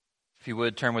If you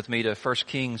would, turn with me to 1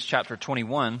 Kings chapter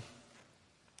 21.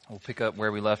 We'll pick up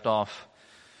where we left off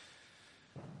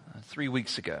 3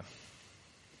 weeks ago.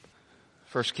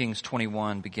 1 Kings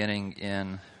 21, beginning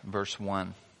in verse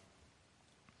 1.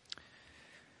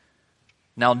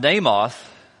 Now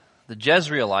Naboth, the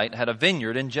Jezreelite, had a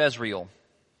vineyard in Jezreel,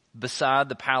 beside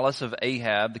the palace of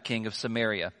Ahab, the king of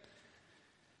Samaria.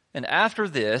 And after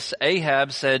this,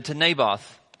 Ahab said to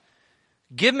Naboth,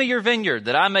 "Give me your vineyard,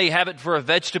 that I may have it for a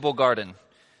vegetable garden,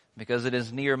 because it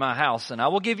is near my house, and I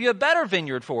will give you a better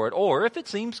vineyard for it. Or, if it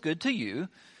seems good to you,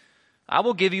 I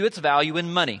will give you its value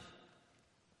in money."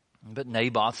 But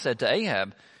Naboth said to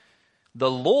Ahab,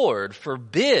 "The Lord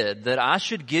forbid that I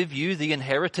should give you the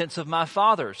inheritance of my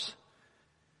fathers."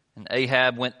 And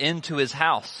Ahab went into his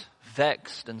house,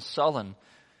 vexed and sullen,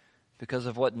 because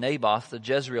of what Naboth the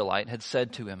Jezreelite had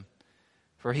said to him.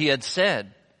 For he had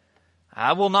said,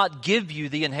 "I will not give you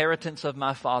the inheritance of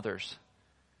my fathers."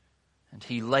 And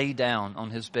he lay down on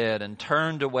his bed and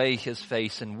turned away his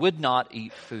face and would not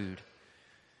eat food.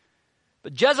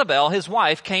 But Jezebel, his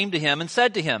wife, came to him and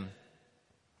said to him,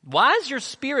 "Why is your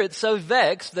spirit so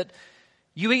vexed that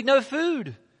you eat no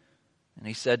food?" And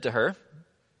he said to her,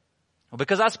 "Well,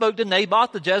 because I spoke to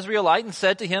Naboth the Jezreelite and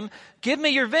said to him, 'Give me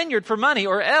your vineyard for money,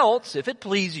 or else, if it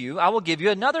please you, I will give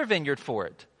you another vineyard for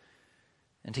it.'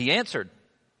 And he answered,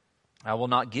 'I will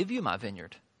not give you my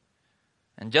vineyard.'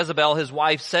 And Jezebel, his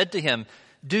wife, said to him,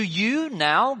 'Do you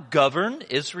now govern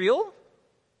Israel?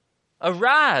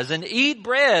 Arise and eat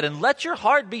bread, and let your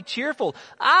heart be cheerful.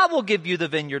 I will give you the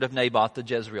vineyard of Naboth the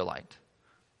Jezreelite.'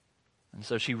 And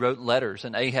so she wrote letters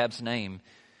in Ahab's name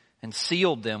and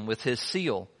sealed them with his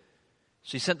seal.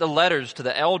 She sent the letters to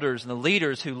the elders and the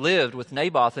leaders who lived with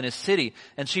Naboth in his city.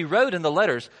 And she wrote in the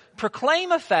letters,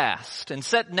 'Proclaim a fast and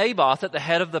set Naboth at the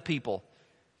head of the people.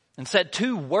 And set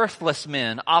 2 worthless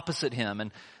men opposite him,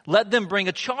 and let them bring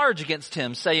a charge against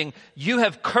him, saying, "You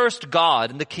have cursed God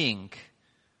and the king."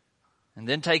 And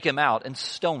then take him out and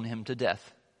stone him to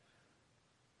death."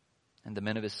 And the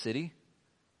men of his city,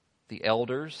 the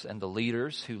elders and the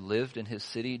leaders who lived in his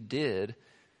city, did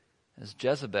as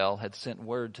Jezebel had sent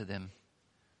word to them.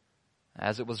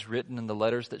 As it was written in the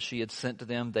letters that she had sent to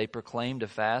them, they proclaimed a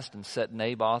fast and set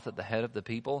Naboth at the head of the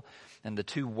people. And the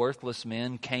 2 worthless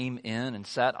men came in and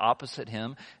sat opposite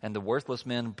him. And the worthless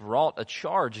men brought a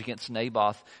charge against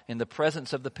Naboth in the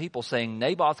presence of the people, saying,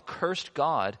 "Naboth cursed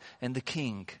God and the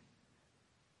king."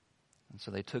 And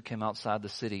so they took him outside the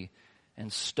city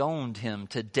and stoned him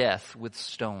to death with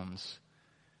stones.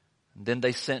 And then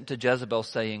they sent to Jezebel,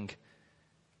 saying,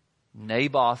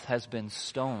 "Naboth has been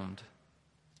stoned.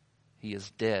 He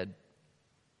is dead."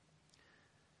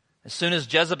 As soon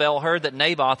as Jezebel heard that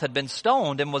Naboth had been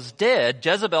stoned and was dead,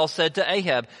 Jezebel said to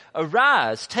Ahab,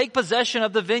 "Arise, take possession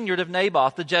of the vineyard of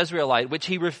Naboth the Jezreelite, which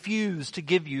he refused to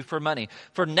give you for money.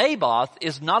 For Naboth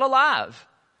is not alive,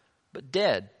 but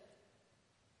dead."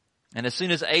 And as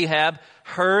soon as Ahab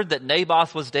heard that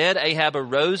Naboth was dead, Ahab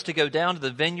arose to go down to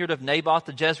the vineyard of Naboth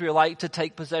the Jezreelite to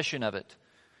take possession of it.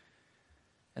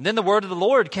 And then the word of the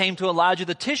Lord came to Elijah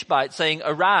the Tishbite, saying,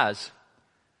 "Arise,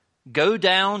 go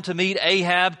down to meet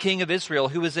Ahab, king of Israel,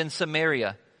 who is in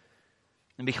Samaria.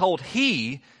 And behold,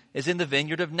 he is in the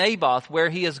vineyard of Naboth, where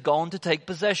he has gone to take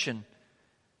possession.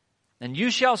 And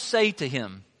you shall say to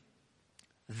him,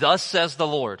 'Thus says the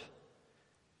Lord,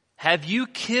 have you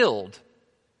killed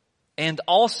and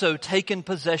also taken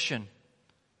possession?'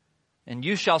 And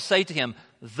you shall say to him,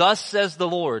 'Thus says the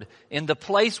Lord, in the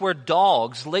place where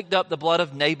dogs licked up the blood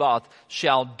of Naboth,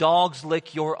 shall dogs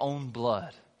lick your own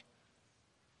blood.'"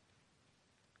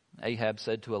 Ahab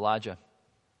said to Elijah,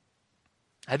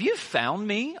 "Have you found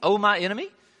me, O my enemy?"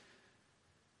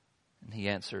 And he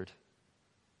answered,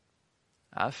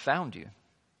 "I've found you,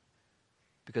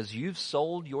 because you've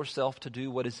sold yourself to do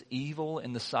what is evil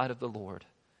in the sight of the Lord.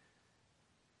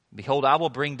 Behold, I will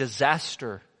bring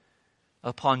disaster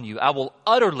upon you. I will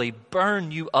utterly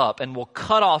burn you up and will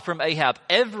cut off from Ahab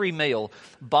every male,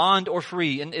 bond or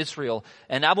free, in Israel.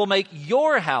 And I will make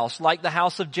your house like the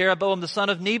house of Jeroboam the son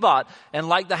of Nebat, and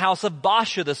like the house of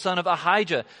Baasha the son of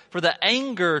Ahijah, for the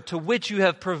anger to which you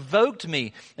have provoked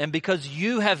me, and because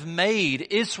you have made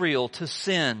Israel to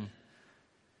sin.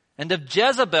 And of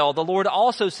Jezebel the Lord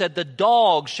also said, the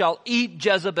dogs shall eat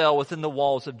Jezebel within the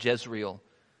walls of Jezreel.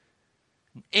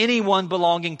 Anyone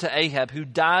belonging to Ahab who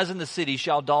dies in the city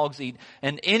shall dogs eat,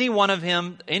 and any one of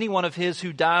his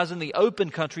who dies in the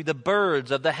open country, the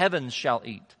birds of the heavens shall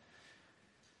eat."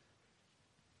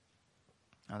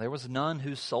 Now there was none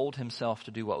who sold himself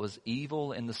to do what was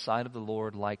evil in the sight of the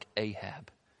Lord like Ahab,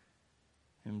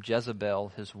 whom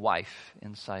Jezebel his wife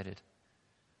incited.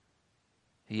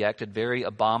 He acted very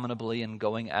abominably in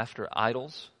going after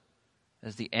idols,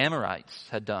 as the Amorites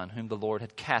had done, whom the Lord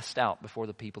had cast out before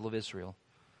the people of Israel.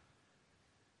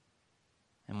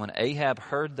 And when Ahab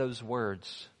heard those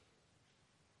words,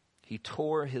 he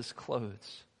tore his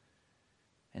clothes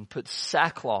and put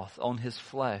sackcloth on his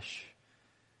flesh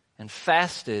and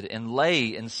fasted and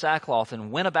lay in sackcloth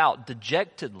and went about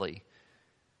dejectedly.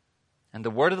 And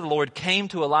the word of the Lord came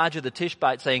to Elijah the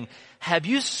Tishbite, saying, have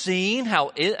you seen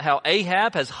how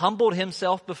Ahab has humbled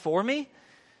himself before me?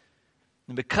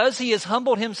 And because he has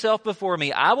humbled himself before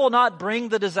me, I will not bring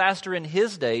the disaster in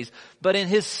his days, but in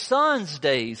his son's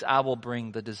days I will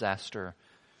bring the disaster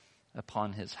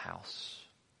upon his house.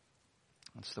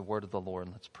 That's the word of the Lord.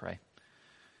 Let's pray.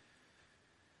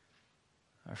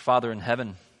 Our Father in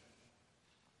heaven,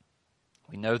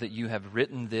 we know that you have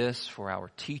written this for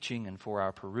our teaching and for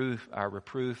our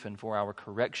reproof and for our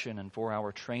correction and for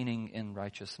our training in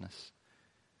righteousness.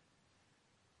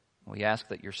 We ask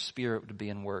that your Spirit would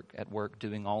be at work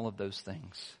doing all of those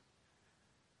things.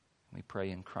 We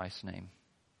pray in Christ's name.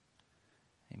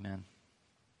 Amen.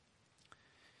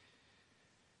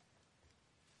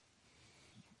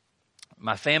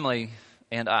 My family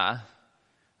and I,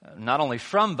 not only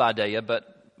from Vidalia, but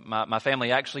my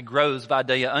family actually grows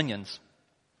Vidalia onions.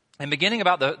 And beginning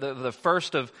about the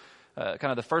first of, kind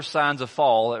of the first signs of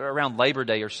fall, around Labor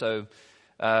Day or so,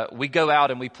 we go out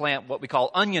and we plant what we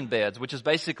call onion beds, which is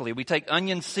basically we take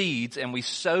onion seeds and we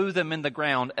sow them in the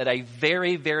ground at a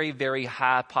very, very, very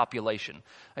high population,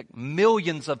 like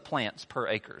millions of plants per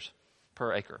acre.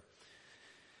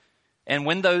 And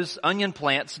when those onion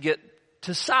plants get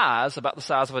to size, about the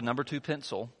size of a number 2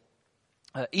 pencil,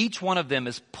 each one of them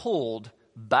is pulled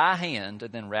by hand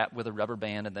and then wrapped with a rubber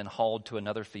band and then hauled to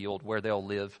another field where they'll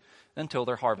live until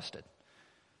they're harvested.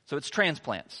 So it's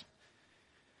transplants.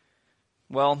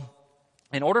 Well,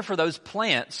 in order for those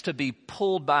plants to be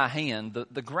pulled by hand,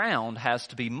 the ground has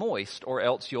to be moist, or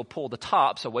else you'll pull the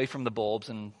tops away from the bulbs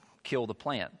and kill the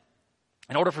plant.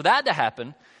 In order for that to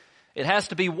happen, it has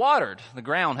to be watered. The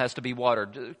ground has to be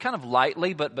watered kind of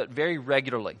lightly, but very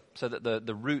regularly, so that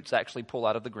the roots actually pull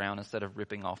out of the ground instead of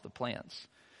ripping off the plants.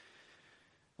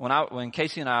 When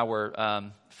Casey and I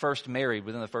were first married,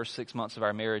 within the first 6 months of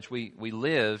our marriage, we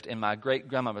lived in my great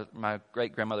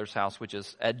grandmother's house, which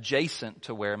is adjacent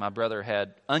to where my brother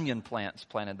had onion plants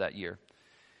planted that year.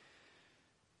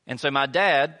 And so my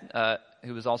dad,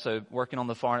 who was also working on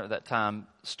the farm at that time,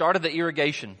 started the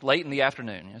irrigation late in the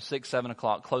afternoon, 6, 7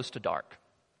 o'clock, close to dark.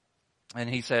 And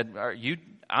he said,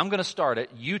 I'm going to start it.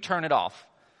 You turn it off.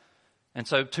 And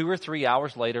so 2 or 3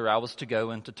 hours later, I was to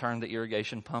go and to turn the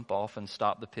irrigation pump off and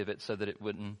stop the pivot so that it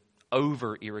wouldn't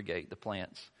over-irrigate the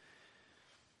plants.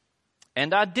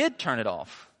 And I did turn it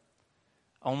off,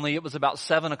 only it was about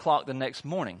 7 o'clock the next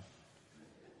morning.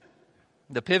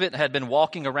 The pivot had been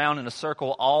walking around in a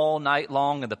circle all night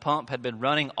long, and the pump had been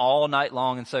running all night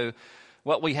long. And so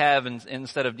what we have,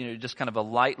 instead of just kind of a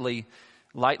lightly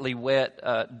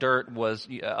wet dirt, was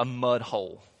a mud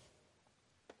hole.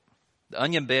 The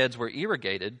onion beds were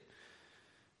irrigated,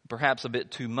 perhaps a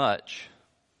bit too much.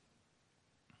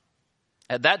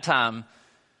 At that time,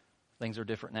 things are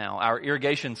different now. Our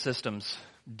irrigation systems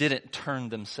didn't turn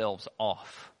themselves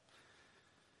off.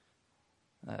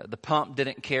 The pump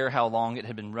didn't care how long it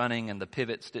had been running, and the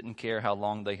pivots didn't care how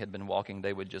long they had been walking.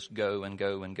 They would just go and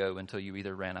go and go until you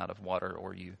either ran out of water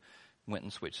or you went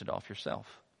and switched it off yourself.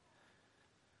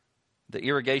 The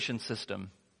irrigation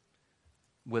system,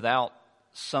 without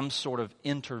some sort of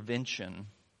intervention,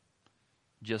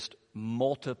 just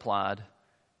multiplied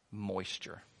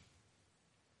moisture.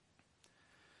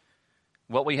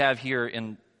 What we have here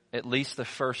in at least the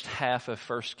first half of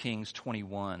 1 Kings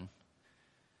 21,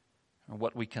 or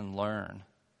what we can learn,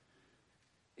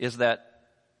 is that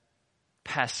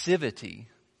passivity,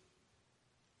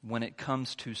 when it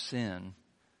comes to sin,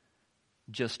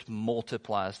 just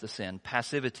multiplies the sin.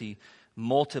 Passivity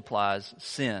multiplies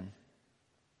sin.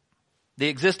 The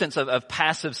existence of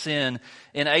passive sin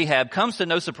in Ahab comes to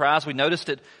no surprise. We noticed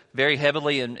it very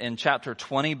heavily in chapter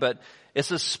 20, but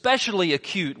it's especially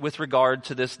acute with regard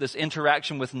to this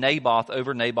interaction with Naboth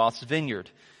over Naboth's vineyard.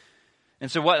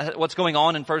 And so what's going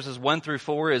on in verses 1 through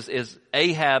 4 is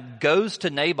Ahab goes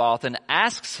to Naboth and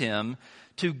asks him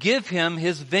to give him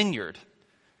his vineyard.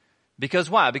 Because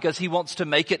why? Because he wants to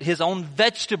make it his own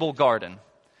vegetable garden.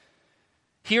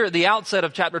 Here at the outset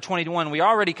of chapter 21, we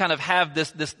already kind of have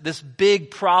this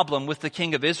big problem with the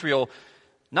king of Israel,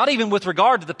 not even with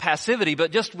regard to the passivity,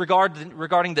 but just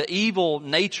regarding the evil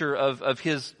nature of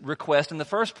his request in the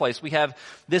first place. We have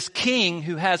this king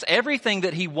who has everything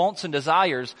that he wants and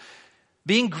desires,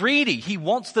 being greedy. He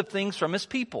wants the things from his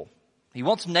people. He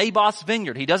wants Naboth's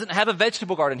vineyard. He doesn't have a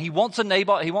vegetable garden. He wants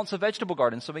a vegetable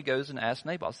garden. So he goes and asks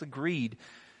Naboth. The greed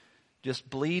just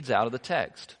bleeds out of the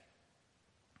text.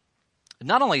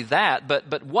 Not only that,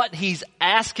 but what he's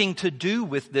asking to do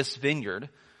with this vineyard,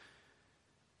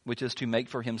 which is to make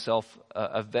for himself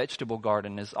a vegetable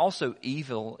garden, is also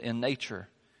evil in nature.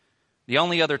 The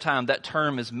only other time that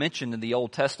term is mentioned in the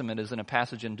Old Testament is in a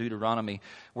passage in Deuteronomy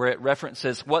where it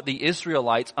references what the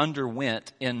Israelites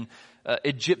underwent in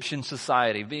Egyptian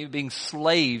society, being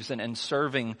slaves and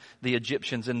serving the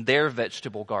Egyptians in their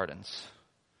vegetable gardens.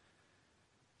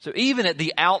 So even at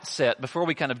the outset, before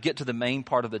we kind of get to the main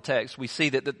part of the text, we see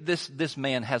that this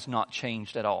man has not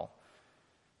changed at all.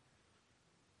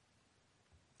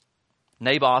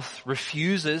 Naboth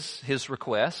refuses his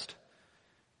request.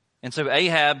 And so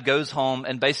Ahab goes home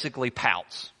and basically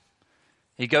pouts.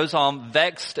 He goes home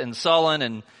vexed and sullen,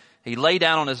 and he lay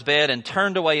down on his bed and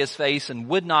turned away his face and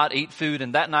would not eat food.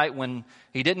 And that night when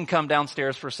he didn't come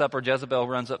downstairs for supper, Jezebel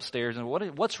runs upstairs and,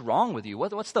 what's wrong with you?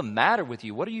 What's the matter with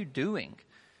you? What are you doing?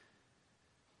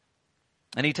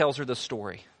 And he tells her the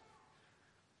story.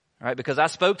 All right, because I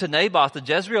spoke to Naboth the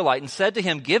Jezreelite and said to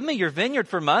him, give me your vineyard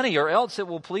for money, or else it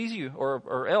will please you,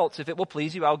 or else if it will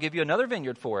please you, I'll give you another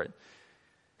vineyard for it.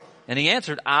 And he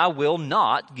answered, I will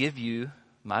not give you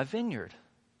my vineyard.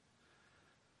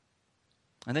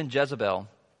 And then Jezebel,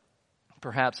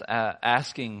 perhaps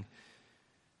asking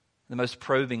the most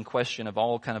probing question of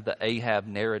all kind of the Ahab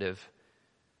narrative,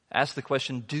 asks the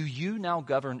question, do you now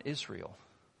govern Israel?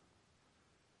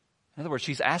 In other words,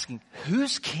 she's asking,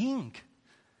 who's king?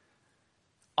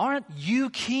 Aren't you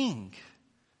king?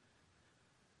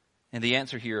 And the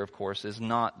answer here, of course, is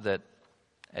not that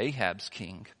Ahab's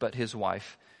king, but his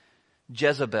wife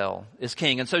Jezebel is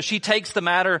king. And so she takes the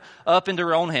matter up into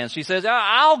her own hands. She says,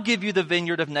 I'll give you the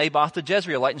vineyard of Naboth the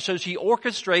Jezreelite. And so she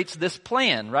orchestrates this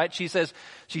plan, right? She says,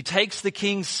 she takes the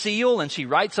king's seal and she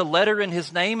writes a letter in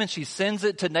his name and she sends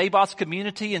it to Naboth's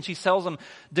community and she tells them,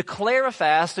 declare a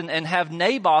fast and have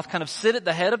Naboth kind of sit at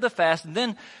the head of the fast and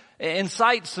then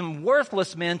incite some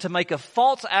worthless men to make a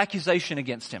false accusation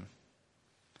against him.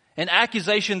 An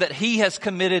accusation that he has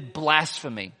committed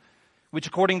blasphemy, which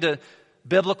according to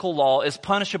biblical law is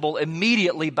punishable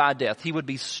immediately by death. He would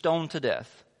be stoned to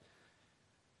death.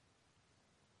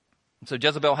 And so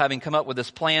Jezebel, having come up with this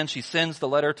plan, she sends the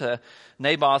letter to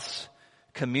Naboth's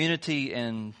community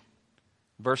in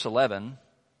verse 11.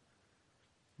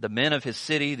 The men of his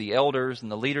city, the elders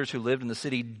and the leaders who lived in the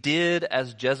city did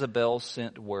as Jezebel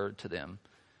sent word to them.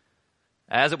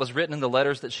 As it was written in the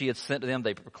letters that she had sent to them,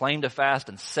 they proclaimed a fast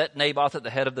and set Naboth at the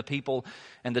head of the people.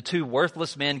 And the two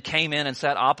worthless men came in and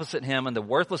sat opposite him. And the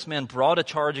worthless men brought a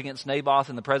charge against Naboth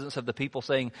in the presence of the people,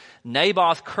 saying,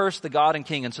 Naboth cursed the God and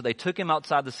king. And so they took him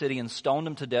outside the city and stoned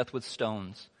him to death with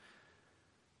stones.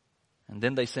 And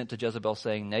then they sent to Jezebel,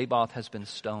 saying, Naboth has been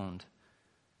stoned.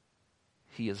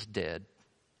 He is dead.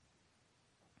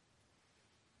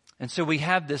 And so we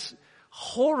have this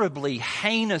horribly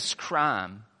heinous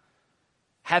crime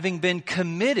having been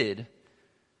committed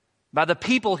by the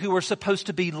people who were supposed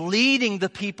to be leading the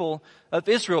people of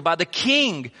Israel, by the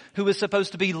king who was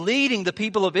supposed to be leading the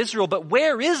people of Israel. But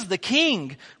where is the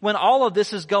king when all of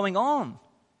this is going on?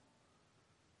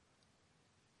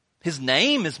 His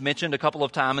name is mentioned a couple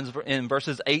of times in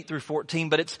verses 8 through 14,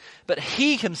 but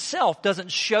he himself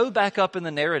doesn't show back up in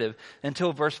the narrative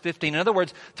until verse 15. In other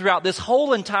words, throughout this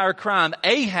whole entire crime,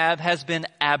 Ahab has been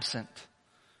absent.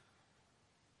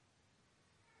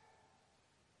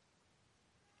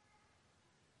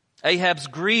 Ahab's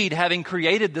greed, having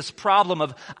created this problem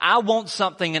of, I want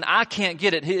something and I can't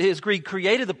get it. His greed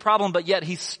created the problem, but yet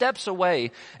he steps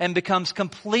away and becomes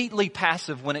completely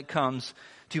passive when it comes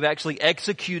to actually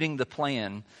executing the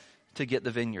plan to get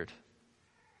the vineyard.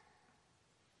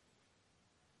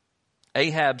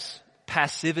 Ahab's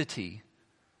passivity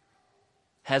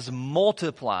has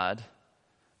multiplied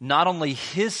not only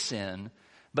his sin,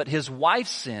 but his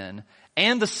wife's sin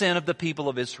and the sin of the people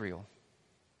of Israel.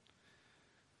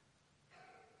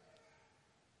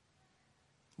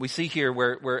 We see here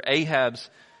where Ahab's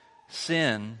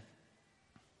sin,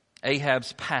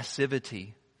 Ahab's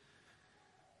passivity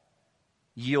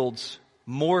yields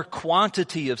more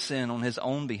quantity of sin on his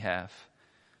own behalf,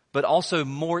 but also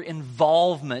more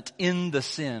involvement in the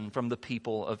sin from the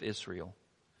people of Israel.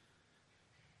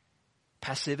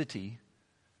 Passivity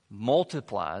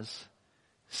multiplies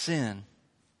sin.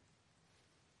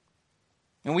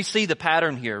 And we see the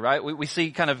pattern here, right? We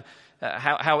see kind of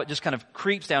how it just kind of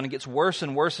creeps down and gets worse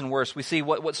and worse and worse. We see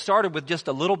what started with just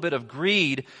a little bit of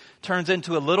greed turns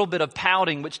into a little bit of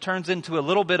pouting, which turns into a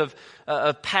little bit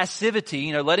of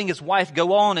passivity, letting his wife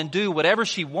go on and do whatever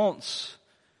she wants.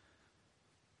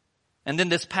 And then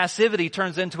this passivity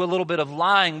turns into a little bit of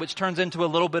lying, which turns into a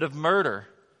little bit of murder.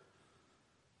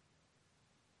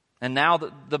 And now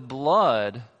the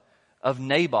blood of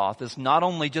Naboth is not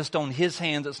only just on his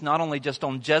hands, it's not only just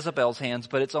on Jezebel's hands,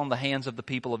 but it's on the hands of the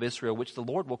people of Israel, which the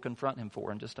Lord will confront him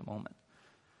for in just a moment.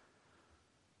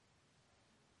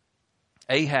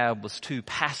 Ahab was too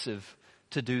passive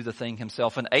to do the thing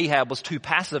himself, and Ahab was too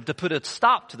passive to put a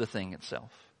stop to the thing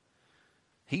itself.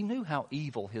 He knew how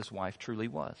evil his wife truly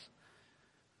was.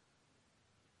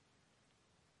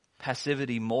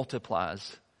 Passivity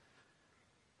multiplies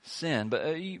sin. But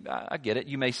I get it.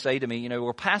 You may say to me,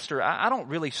 well, Pastor, I don't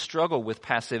really struggle with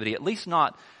passivity, at least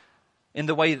not in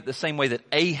the same way that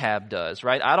Ahab does,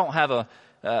 right? I don't have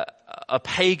a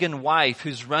pagan wife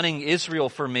who's running Israel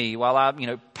for me while I,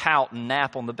 pout and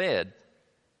nap on the bed.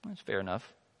 That's fair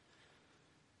enough.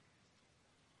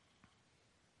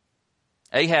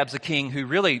 Ahab's a king who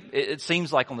really, it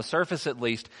seems like on the surface at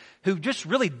least, who just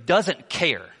really doesn't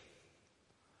care.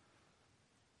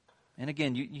 And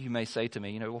again, you may say to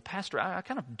me, well, Pastor, I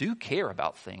kind of do care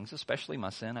about things, especially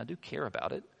my sin. I do care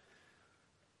about it.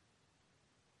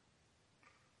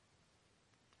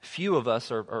 Few of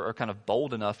us are kind of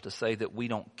bold enough to say that we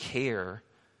don't care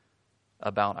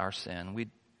about our sin. We'd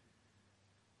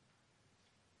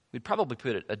probably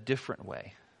put it a different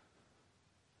way.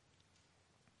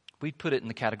 We'd put it in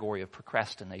the category of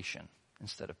procrastination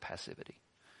instead of passivity.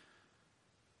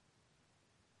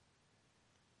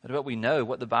 But what we know,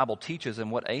 what the Bible teaches and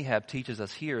what Ahab teaches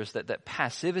us here is that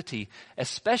passivity,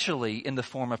 especially in the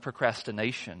form of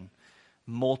procrastination,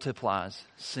 multiplies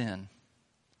sin.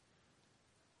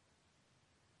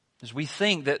 As we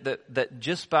think that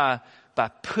just by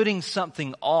putting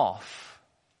something off,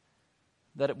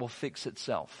 that it will fix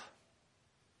itself.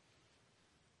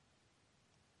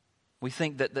 We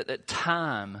think that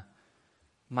time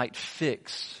might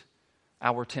fix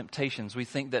our temptations. We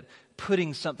think that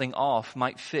putting something off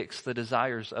might fix the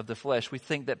desires of the flesh. We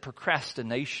think that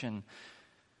procrastination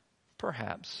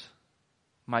perhaps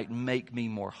might make me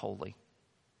more holy.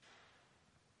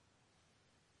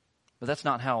 But that's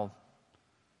not how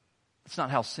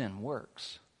sin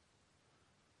works.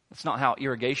 That's not how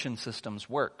irrigation systems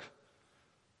work.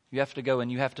 You have to go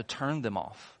and you have to turn them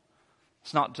off.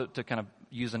 It's not to kind of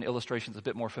use an illustration that's a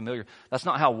bit more familiar. That's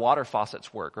not how water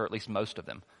faucets work, or at least most of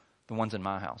them, the ones in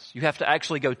my house. You have to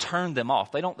actually go turn them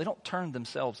off. They don't turn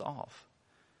themselves off.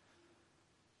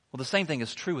 Well, the same thing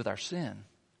is true with our sin.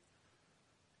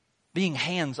 Being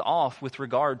hands off with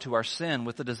regard to our sin,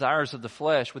 with the desires of the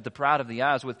flesh, with the pride of the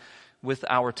eyes, with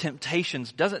our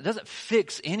temptations, doesn't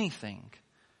fix anything.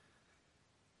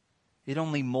 It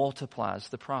only multiplies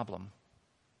the problem.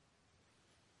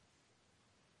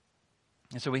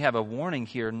 And so we have a warning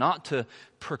here not to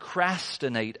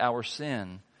procrastinate our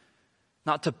sin,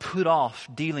 not to put off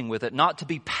dealing with it, not to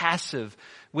be passive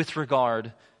with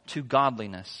regard to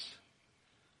godliness.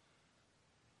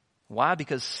 Why?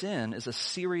 Because sin is a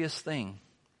serious thing.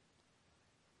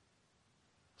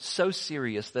 So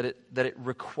serious that it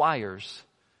requires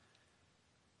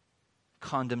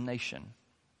condemnation.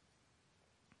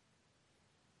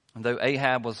 And though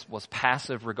Ahab was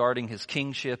passive regarding his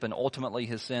kingship and ultimately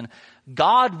his sin,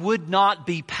 God would not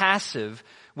be passive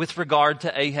with regard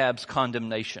to Ahab's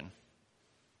condemnation.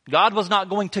 God was not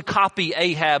going to copy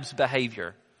Ahab's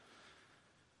behavior.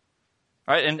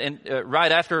 All right, and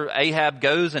right after Ahab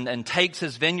goes and takes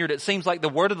his vineyard, it seems like the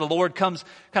word of the Lord comes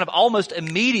kind of almost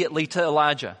immediately to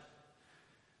Elijah.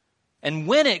 And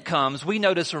when it comes, we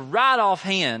notice right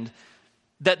offhand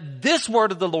that this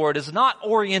word of the Lord is not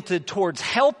oriented towards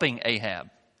helping Ahab.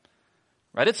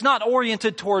 Right? It's not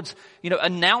oriented towards,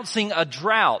 announcing a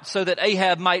drought so that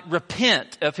Ahab might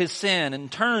repent of his sin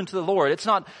and turn to the Lord. It's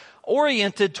not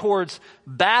oriented towards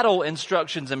battle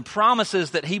instructions and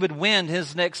promises that he would win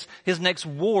his next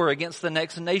war against the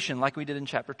next nation like we did in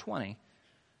chapter 20. It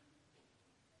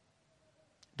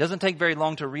doesn't take very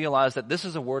long to realize that this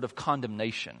is a word of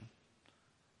condemnation.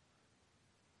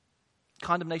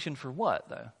 Condemnation for what,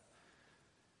 though?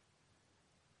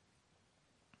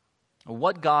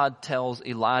 What God tells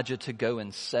Elijah to go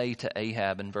and say to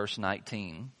Ahab in verse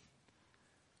 19.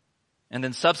 And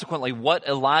then subsequently what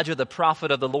Elijah the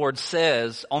prophet of the Lord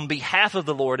says on behalf of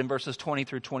the Lord in verses 20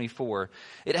 through 24.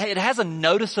 It has a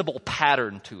noticeable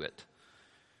pattern to it.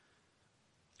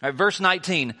 All right, verse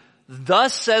 19.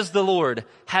 Thus says the Lord,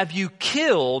 have you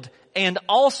killed and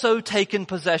also taken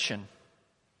possession?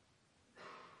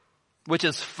 Which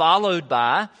is followed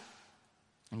by,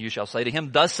 and you shall say to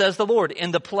him, thus says the Lord,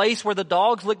 in the place where the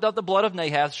dogs licked up the blood of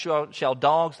Nahath shall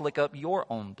dogs lick up your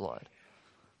own blood.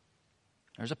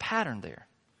 There's a pattern there.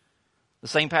 The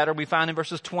same pattern we find in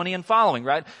verses 20 and following,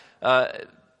 right?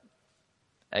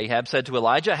 Ahab said to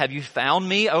Elijah, "Have you found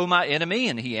me, O my enemy?"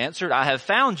 And he answered, "I have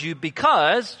found you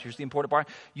because," here's the important part,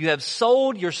 "you have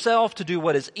sold yourself to do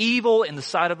what is evil in the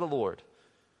sight of the Lord."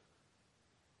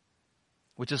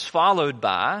 Which is followed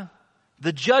by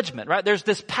the judgment, right? There's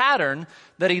this pattern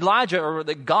that Elijah, or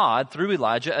that God, through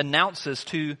Elijah, announces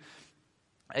to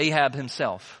Ahab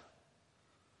himself.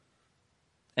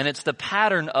 And it's the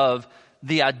pattern of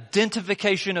the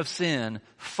identification of sin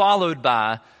followed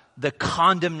by the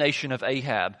condemnation of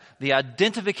Ahab. The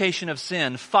identification of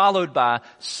sin followed by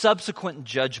subsequent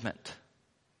judgment.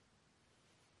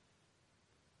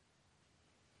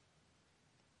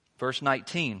 Verse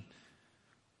 19.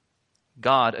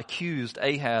 God accused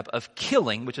Ahab of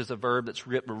killing, which is a verb that's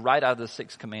ripped right out of the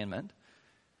sixth commandment.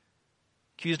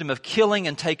 Accused him of killing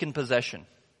and taking possession.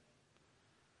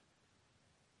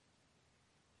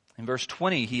 In verse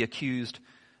 20, he accused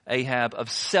Ahab of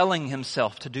selling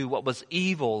himself to do what was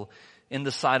evil in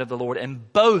the sight of the Lord.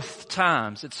 And both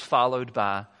times it's followed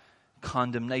by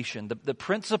condemnation. The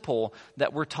principle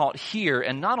that we're taught here,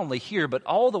 and not only here, but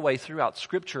all the way throughout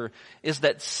Scripture, is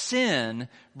that sin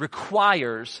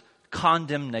requires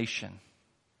condemnation.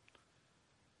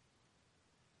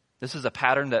 This is a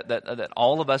pattern that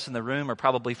all of us in the room are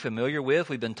probably familiar with.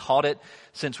 We've been taught it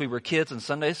since we were kids in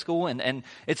Sunday school. And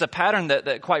it's a pattern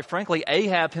that quite frankly,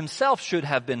 Ahab himself should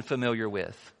have been familiar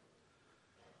with.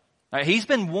 Right, he's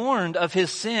been warned of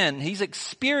his sin. He's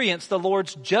experienced the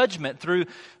Lord's judgment through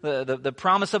the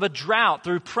promise of a drought,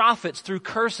 through prophets, through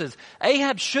curses.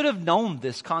 Ahab should have known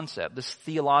this concept, this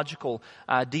theological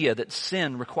idea that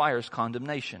sin requires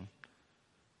condemnation.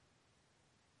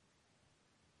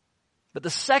 But the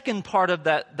second part of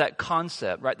that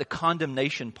concept, right, the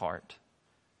condemnation part,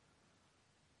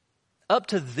 up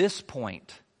to this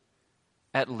point,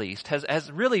 at least,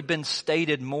 has really been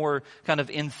stated more kind of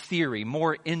in theory,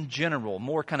 more in general,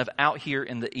 more kind of out here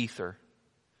in the ether.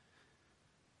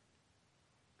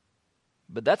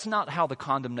 But that's not how the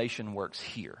condemnation works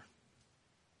here.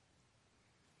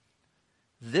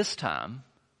 This time,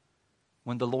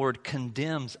 when the Lord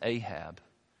condemns Ahab,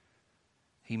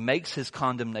 he makes his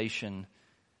condemnation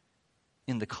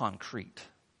in the concrete,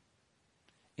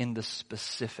 in the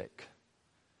specific.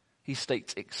 He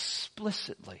states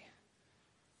explicitly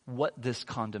what this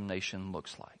condemnation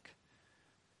looks like.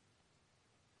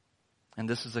 And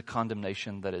this is a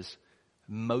condemnation that is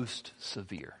most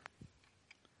severe.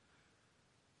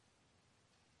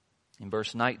 In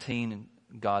verse 19,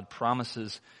 God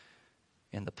promises,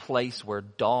 "In the place where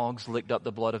dogs licked up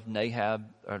the blood of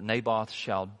Naboth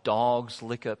shall dogs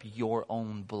lick up your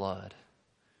own blood."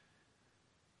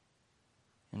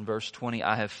 In verse 20,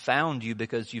 "I have found you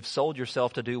because you've sold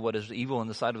yourself to do what is evil in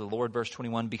the sight of the Lord." Verse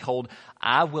 21, "Behold,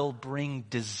 I will bring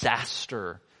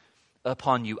disaster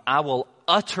upon you. I will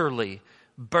utterly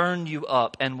burn you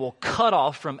up and will cut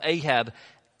off from Ahab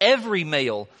every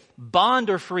male, bond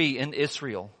or free, in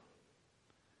Israel."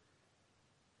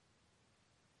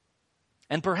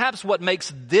 And perhaps what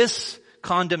makes this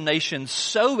condemnation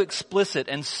so explicit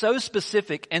and so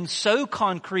specific and so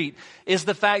concrete is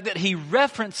the fact that he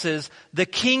references the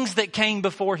kings that came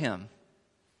before him.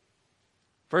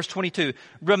 Verse 22,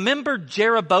 "Remember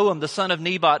Jeroboam the son of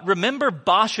Nebat. Remember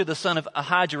Baasha the son of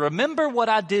Ahijah. Remember what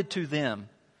I did to them."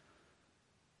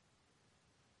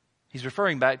 He's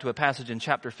referring back to a passage in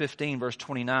chapter 15, verse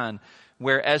 29,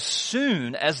 where as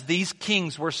soon as these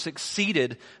kings were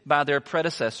succeeded by their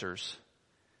predecessors,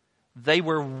 they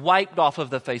were wiped off of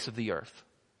the face of the earth.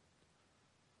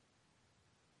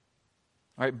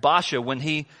 All right, Baasha, when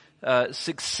he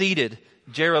succeeded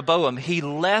Jeroboam, he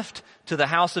left to the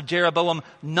house of Jeroboam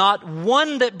not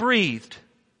one that breathed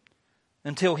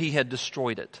until he had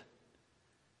destroyed it,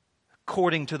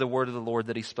 according to the word of the Lord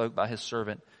that he spoke by his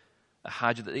servant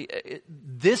Ahijah.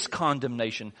 This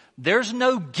condemnation, there's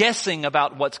no guessing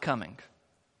about what's coming.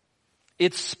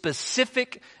 It's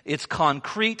specific, it's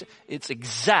concrete, it's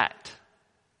exact.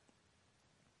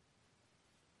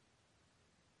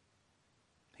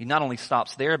 He not only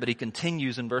stops there, but he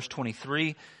continues in verse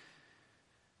 23.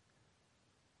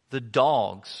 "The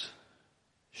dogs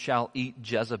shall eat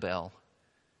Jezebel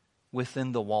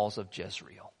within the walls of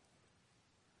Jezreel."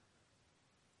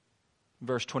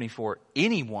 Verse 24,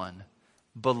 "Anyone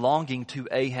belonging to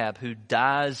Ahab who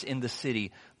dies in the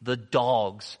city, the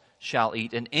dogs shall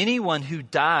eat. And anyone who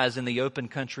dies in the open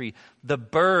country, the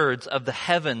birds of the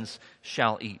heavens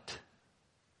shall eat."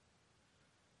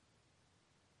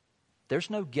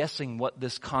 There's no guessing what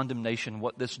this condemnation,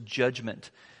 what this judgment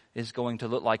is going to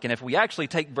look like. And if we actually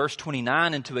take verse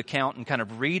 29 into account and kind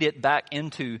of read it back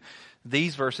into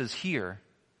these verses here,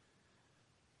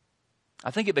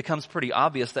 I think it becomes pretty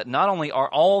obvious that not only are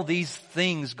all these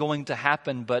things going to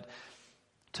happen, but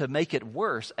to make it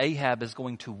worse, Ahab is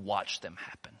going to watch them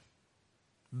happen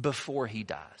before he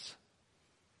dies.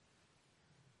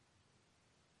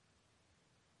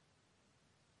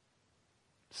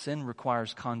 Sin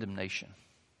requires condemnation.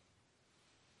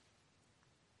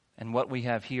 And what we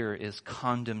have here is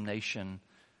condemnation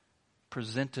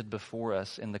presented before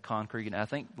us in the concrete. And I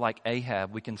think, like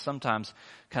Ahab, we can sometimes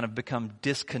kind of become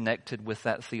disconnected with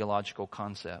that theological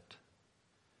concept.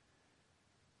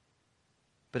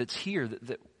 But it's here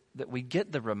that we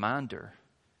get the reminder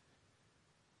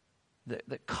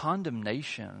that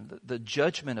condemnation, the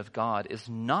judgment of God, is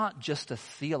not just a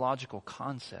theological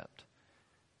concept,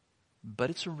 but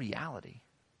it's a reality.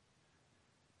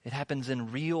 It happens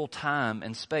in real time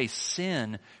and space.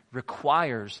 Sin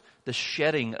requires the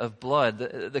shedding of blood,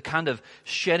 the kind of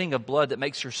shedding of blood that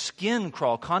makes your skin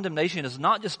crawl. Condemnation is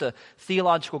not just a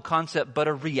theological concept, but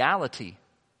a reality.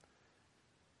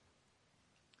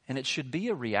 And it should be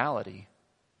a reality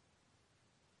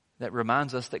that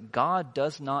reminds us that God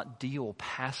does not deal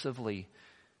passively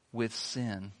with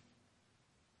sin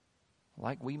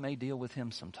like we may deal with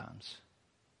him sometimes.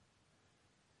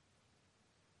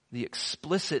 The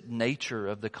explicit nature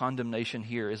of the condemnation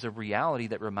here is a reality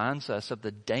that reminds us of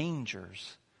the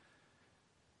dangers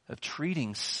of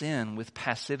treating sin with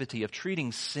passivity, of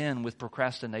treating sin with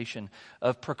procrastination,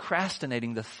 of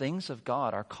procrastinating the things of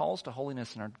God, our calls to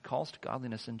holiness and our calls to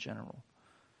godliness in general.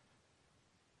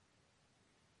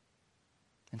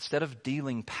 Instead of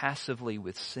dealing passively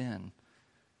with sin,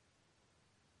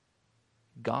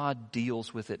 God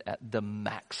deals with it at the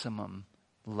maximum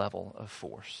level of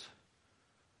force.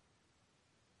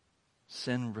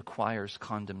 Sin requires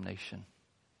condemnation.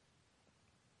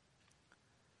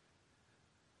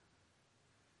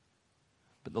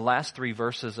 But the last 3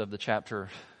 verses of the chapter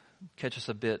catch us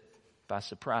a bit by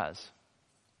surprise.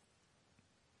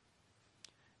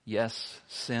 Yes,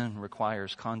 sin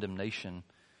requires condemnation.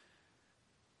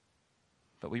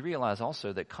 But we realize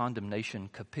also that condemnation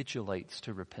capitulates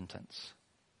to repentance.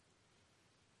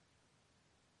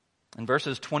 In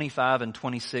verses 25 and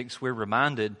 26, we're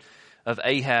reminded of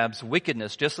Ahab's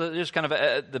wickedness. Just kind of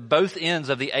at the both ends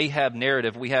of the Ahab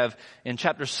narrative. We have in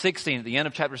chapter 16, at the end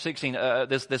of chapter 16,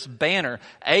 this banner.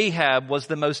 Ahab was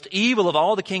the most evil of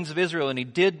all the kings of Israel, and he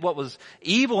did what was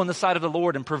evil in the sight of the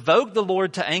Lord and provoked the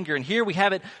Lord to anger. And here we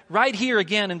have it right here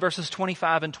again in verses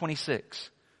 25 and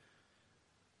 26.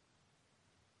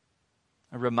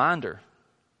 A reminder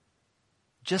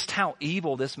just how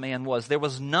evil this man was. There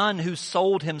was none who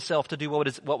sold himself to do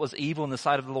what was evil in the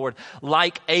sight of the Lord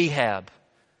like Ahab,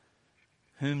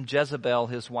 whom Jezebel,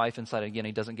 his wife, incited. Again,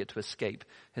 he doesn't get to escape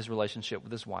his relationship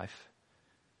with his wife.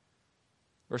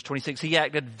 Verse 26, he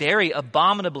acted very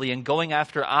abominably in going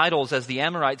after idols as the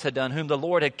Amorites had done, whom the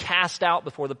Lord had cast out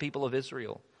before the people of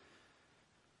Israel.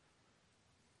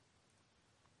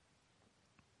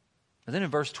 And then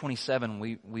in verse 27,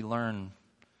 we learn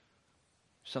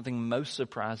something most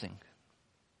surprising.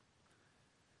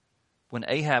 When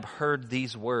Ahab heard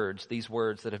these words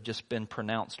that have just been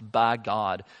pronounced by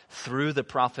God through the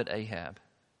prophet Ahab,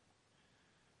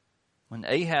 when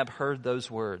Ahab heard those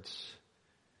words,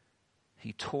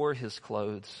 he tore his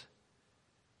clothes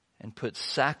and put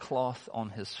sackcloth on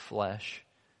his flesh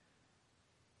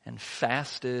and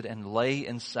fasted and lay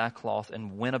in sackcloth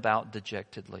and went about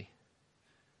dejectedly.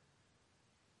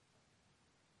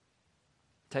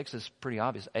 Text is pretty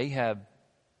obvious. Ahab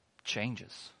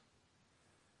changes.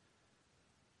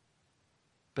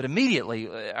 But immediately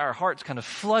our hearts kind of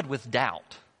flood with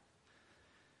doubt.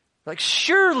 Like,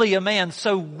 surely a man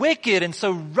so wicked and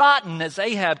so rotten as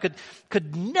Ahab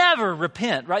could never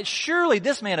repent, right? Surely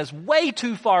this man is way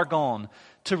too far gone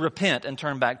to repent and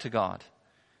turn back to God.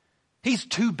 He's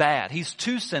too bad. He's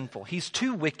too sinful. He's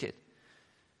too wicked.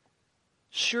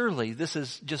 Surely this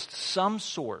is just some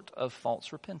sort of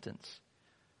false repentance.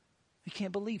 We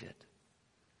can't believe it.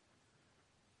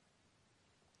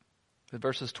 But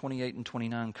verses 28 and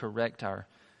 29 correct our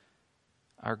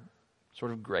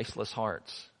sort of graceless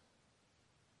hearts.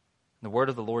 The word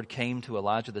of the Lord came to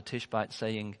Elijah the Tishbite,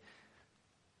 saying,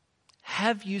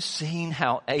 "Have you seen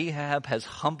how Ahab has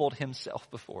humbled himself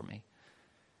before me?"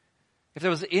 If there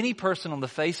was any person on the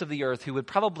face of the earth who would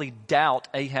probably doubt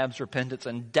Ahab's repentance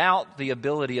and doubt the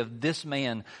ability of this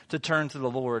man to turn to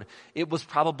the Lord, it was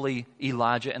probably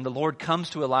Elijah. And the Lord comes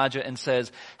to Elijah and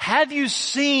says, "Have you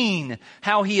seen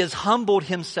how he has humbled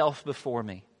himself before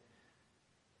me?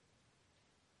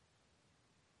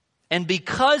 And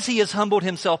because he has humbled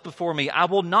himself before me, I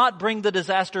will not bring the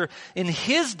disaster in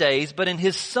his days, but in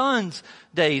his son's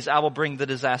days I will bring the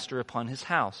disaster upon his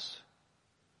house."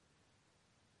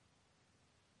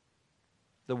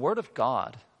 The Word of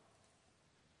God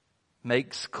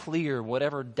makes clear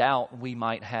whatever doubt we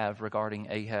might have regarding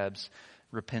Ahab's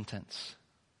repentance.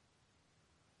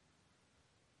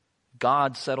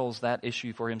 God settles that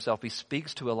issue for himself. He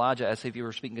speaks to Elijah as if he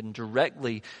were speaking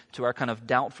directly to our kind of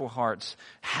doubtful hearts.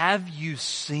 Have you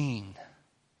seen?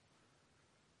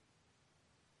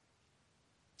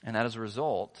 And as a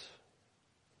result,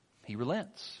 he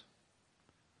relents.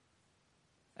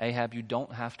 Ahab, you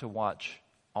don't have to watch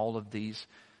all of these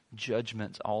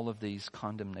judgments, all of these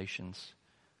condemnations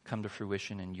come to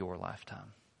fruition in your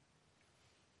lifetime,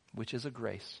 which is a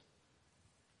grace.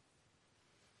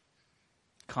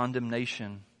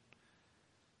 Condemnation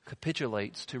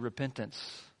capitulates to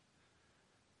repentance.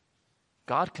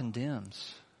 God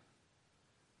condemns,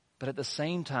 but at the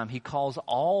same time, he calls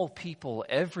all people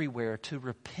everywhere to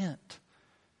repent,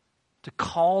 to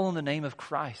call on the name of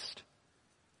Christ,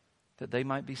 that they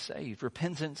might be saved.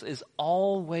 Repentance is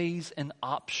always an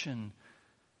option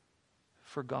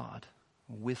for God,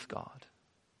 with God.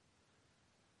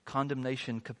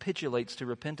 Condemnation capitulates to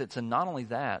repentance, and not only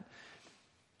that,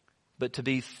 but to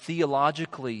be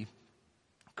theologically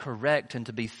correct and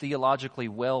to be theologically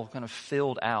well kind of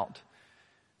filled out,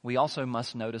 we also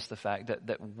must notice the fact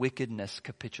that wickedness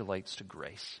capitulates to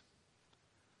grace.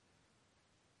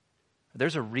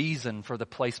 There's a reason for the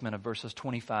placement of verses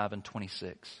 25 and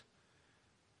 26.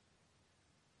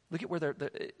 Look at where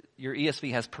your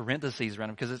ESV has parentheses around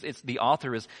them, because it's the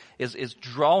author is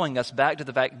drawing us back to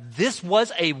the fact this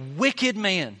was a wicked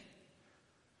man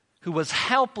who was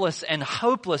helpless and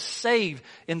hopeless, save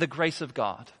in the grace of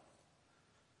God.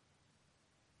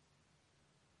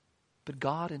 But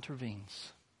God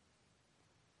intervenes.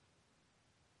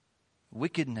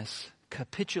 Wickedness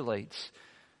capitulates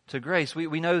to grace.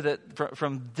 We know that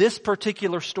from this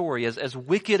particular story, as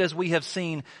wicked as we have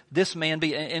seen this man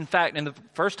be, in fact, in the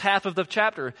first half of the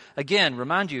chapter, again,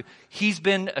 remind you, he's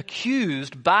been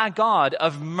accused by God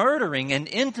of murdering an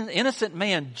innocent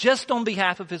man just on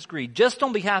behalf of his greed, just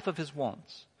on behalf of his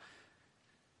wants.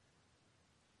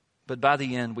 But by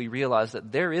the end, we realize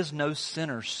that there is no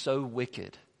sinner so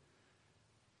wicked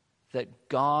that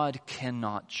God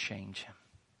cannot change him.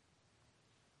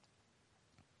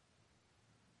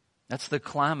 That's the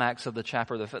climax of the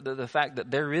chapter, the fact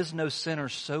that there is no sinner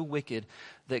so wicked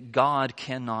that God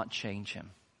cannot change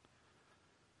him.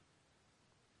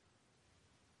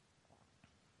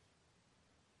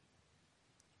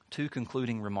 Two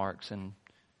concluding remarks in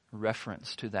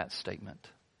reference to that statement.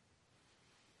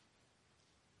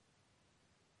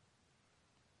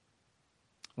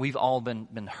 We've all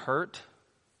been hurt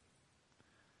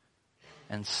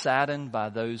and saddened by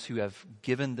those who have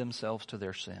given themselves to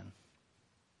their sin.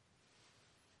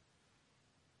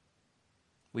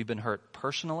 We've been hurt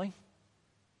personally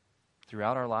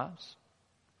throughout our lives.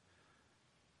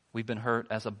 We've been hurt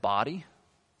as a body.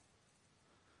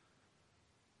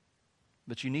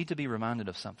 But you need to be reminded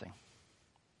of something.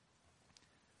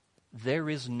 There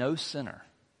is no sinner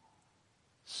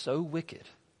so wicked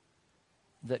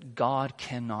that God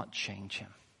cannot change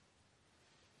him.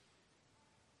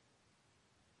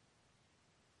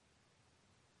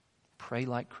 Pray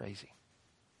like crazy.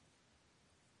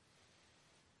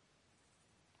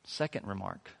 Second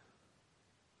remark.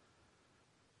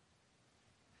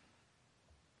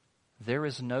 There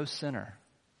is no sinner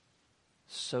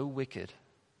so wicked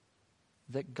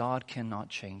that God cannot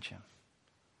change him.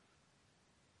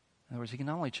 In other words, he can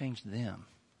not only change them,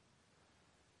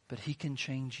 but he can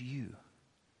change you.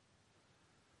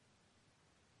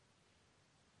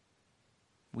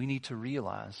 We need to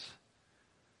realize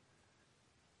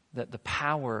that the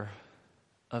power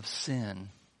of sin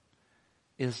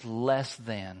is less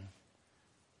than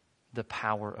the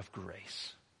power of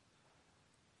grace.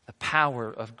 The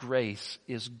power of grace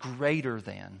is greater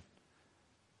than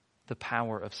the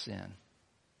power of sin.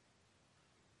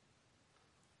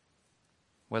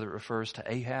 Whether it refers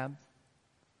to Ahab,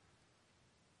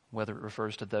 whether it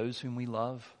refers to those whom we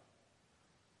love,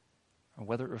 or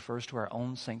whether it refers to our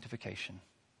own sanctification,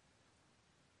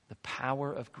 the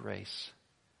power of grace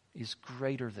is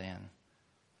greater than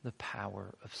the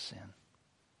power of sin.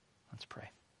 Let's pray.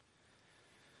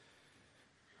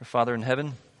 Our Father in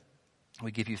heaven,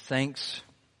 we give you thanks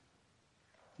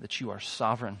that you are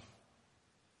sovereign.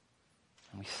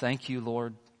 And we thank you,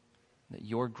 Lord, that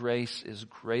your grace is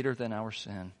greater than our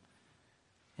sin.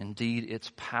 Indeed, its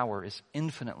power is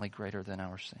infinitely greater than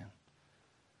our sin.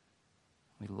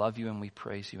 We love you and we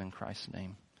praise you in Christ's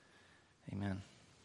name. Amen.